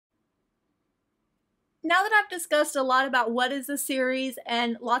Now that I've discussed a lot about what is a series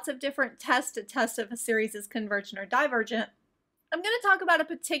and lots of different tests to test if a series is convergent or divergent, I'm going to talk about a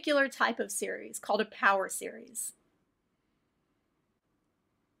particular type of series called a power series.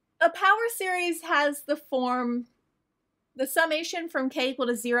 A power series has the form, the summation from k equal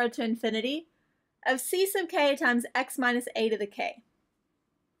to 0 to infinity of c sub k times x minus a to the k.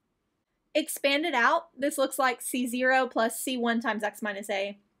 Expanded out, this looks like c0 plus c1 times x minus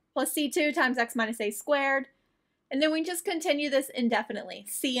a plus c2 times x minus a squared, and then we just continue this indefinitely,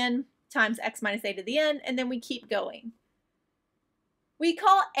 cn times x minus a to the n, and then we keep going. We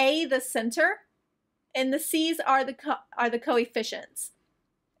call a the center, and the c's are the coefficients.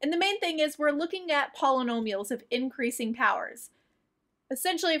 And the main thing is we're looking at polynomials of increasing powers.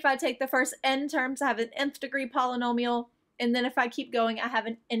 Essentially, if I take the first n terms, I have an nth degree polynomial, and then if I keep going, I have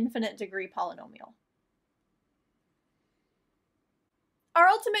an infinite degree polynomial. Our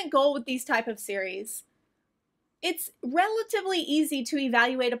ultimate goal with these type of series, it's relatively easy to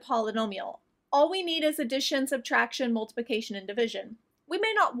evaluate a polynomial. All we need is addition, subtraction, multiplication, and division. We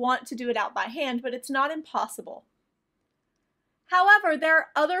may not want to do it out by hand, but it's not impossible. However, there are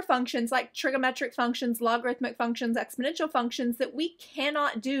other functions like trigonometric functions, logarithmic functions, exponential functions that we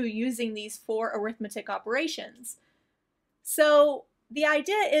cannot do using these 4 arithmetic operations. So the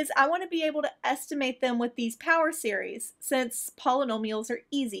idea is I want to be able to estimate them with these power series since polynomials are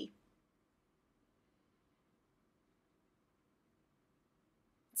easy.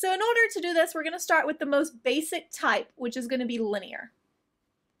 So in order to do this, we're going to start with the most basic type, which is going to be linear.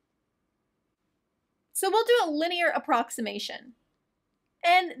 So we'll do a linear approximation.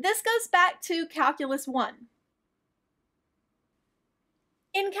 And this goes back to Calculus 1.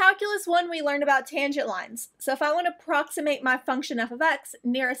 In Calculus 1, we learned about tangent lines. So if I want to approximate my function f of x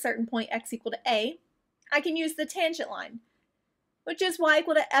near a certain point x equal to a, I can use the tangent line, which is y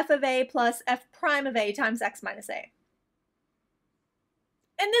equal to f of a plus f prime of a times x minus a.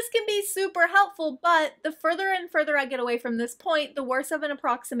 And this can be super helpful, but the further and further I get away from this point, the worse of an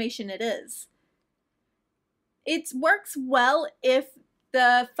approximation it is. It works well if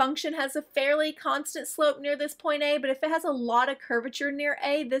the function has a fairly constant slope near this point A, but if it has a lot of curvature near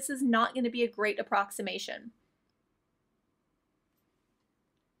A, this is not going to be a great approximation.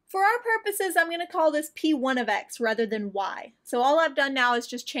 For our purposes, I'm going to call this P1 of x rather than y. So all I've done now is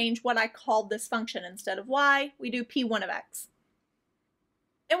just change what I called this function. Instead of y, we do P1 of x.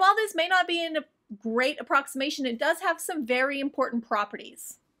 And while this may not be a great approximation, it does have some very important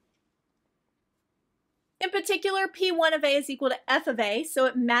properties. In particular, P1 of a is equal to f of a, so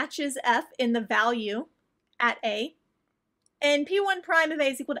it matches f in the value at a. And P1 prime of a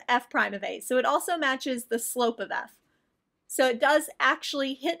is equal to f prime of a, so it also matches the slope of f. So it does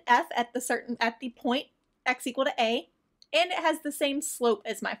actually hit f at the point x equal to a, and it has the same slope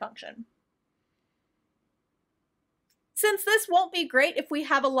as my function. Since this won't be great if we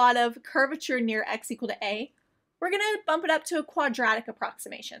have a lot of curvature near x equal to a, we're going to bump it up to a quadratic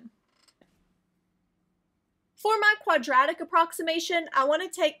approximation. For my quadratic approximation, I want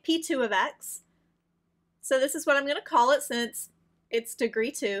to take P2 of x. So this is what I'm going to call it since it's degree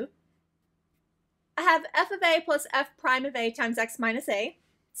 2. I have f of a plus f prime of a times x minus a.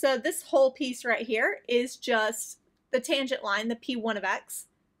 So this whole piece right here is just the tangent line, the P1 of x.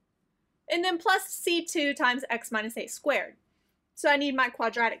 And then plus c2 times x minus a squared. So I need my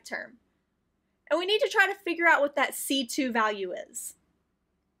quadratic term. And we need to try to figure out what that c2 value is.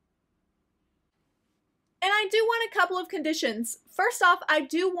 And I do want a couple of conditions. First off, I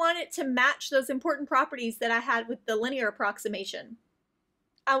do want it to match those important properties that I had with the linear approximation.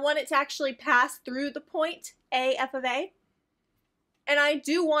 I want it to actually pass through the point a f of a. And I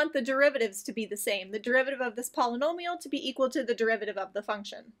do want the derivatives to be the same. The derivative of this polynomial to be equal to the derivative of the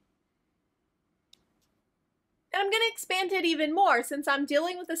function. And I'm going to expand it even more. Since I'm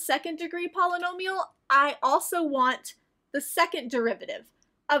dealing with a second degree polynomial, I also want the second derivative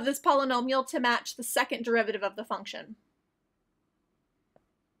of this polynomial to match the second derivative of the function.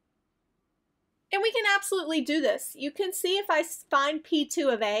 And we can absolutely do this. You can see if I find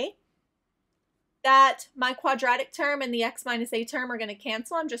P2 of a, that my quadratic term and the x minus a term are going to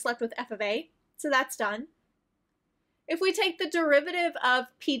cancel. I'm just left with f of a, so that's done. If we take the derivative of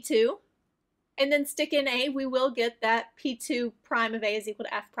P2 and then stick in a, we will get that P2 prime of a is equal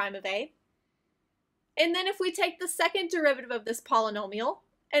to f prime of a. And then if we take the second derivative of this polynomial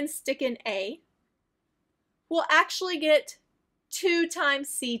and stick in a, we'll actually get 2 times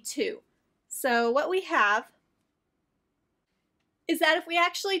c2. So what we have is that if we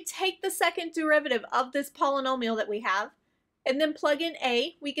actually take the second derivative of this polynomial that we have and then plug in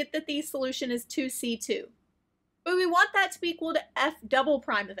a, we get that the solution is 2c2. But we want that to be equal to f double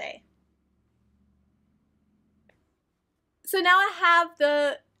prime of a. So now I have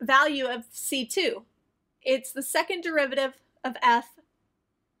the value of C2. It's the second derivative of f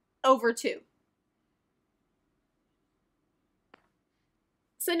over 2.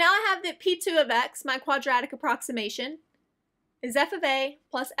 So now I have that P2 of x, my quadratic approximation, is f of a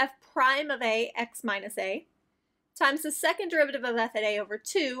plus f prime of a x minus a times the second derivative of f at a over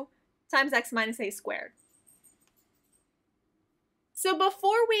 2 times x minus a squared. So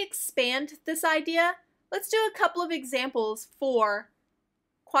before we expand this idea, let's do a couple of examples for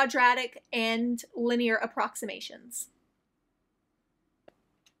quadratic and linear approximations.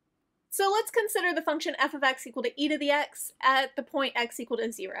 So let's consider the function f of x equal to e to the x at the point x equal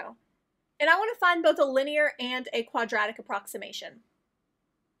to 0. And I want to find both a linear and a quadratic approximation.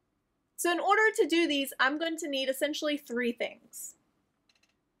 So in order to do these, I'm going to need essentially three things.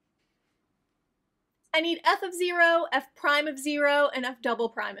 I need f of 0, f prime of 0, and f double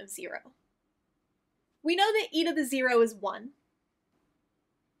prime of 0. We know that e to the 0 is 1.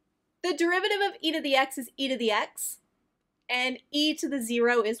 The derivative of e to the x is e to the x, and e to the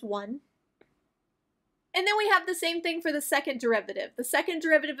 0 is 1. And then we have the same thing for the second derivative. The second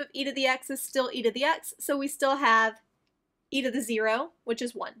derivative of e to the x is still e to the x, so we still have e to the 0, which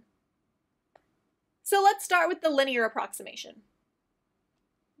is 1. So let's start with the linear approximation.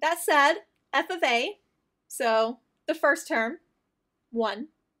 That said, f of a, so the first term, 1,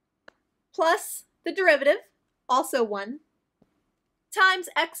 plus the derivative, also 1, times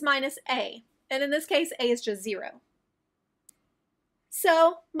x minus a, and in this case a is just 0.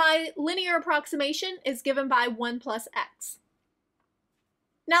 So my linear approximation is given by 1 plus x.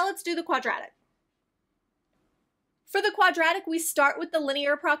 Now let's do the quadratic. For the quadratic, we start with the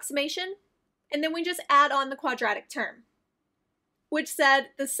linear approximation, and then we just add on the quadratic term, which said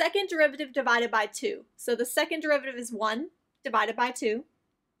the second derivative divided by 2. So the second derivative is 1 divided by 2,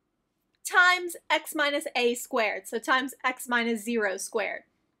 times x minus a squared, so times x minus 0 squared,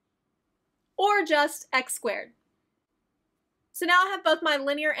 or just x squared. So now I have both my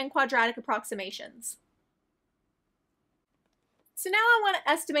linear and quadratic approximations. So now I want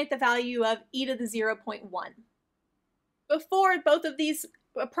to estimate the value of e to the 0.1. Before, both of these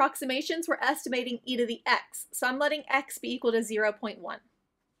approximations were estimating e to the x, so I'm letting x be equal to 0.1.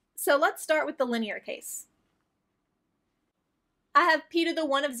 So let's start with the linear case. I have p to the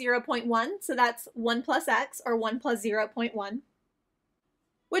 1 of 0.1, so that's 1 plus x, or 1 plus 0.1,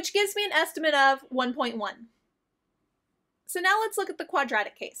 which gives me an estimate of 1.1. So now let's look at the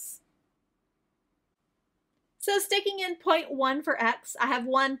quadratic case. So sticking in 0.1 for x, I have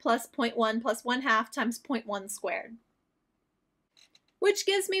 1 plus 0.1 plus 1/2 times 0.1 squared, which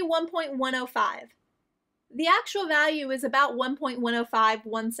gives me 1.105. The actual value is about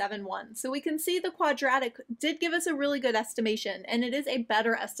 1.105171, so we can see the quadratic did give us a really good estimation, and it is a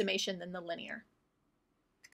better estimation than the linear.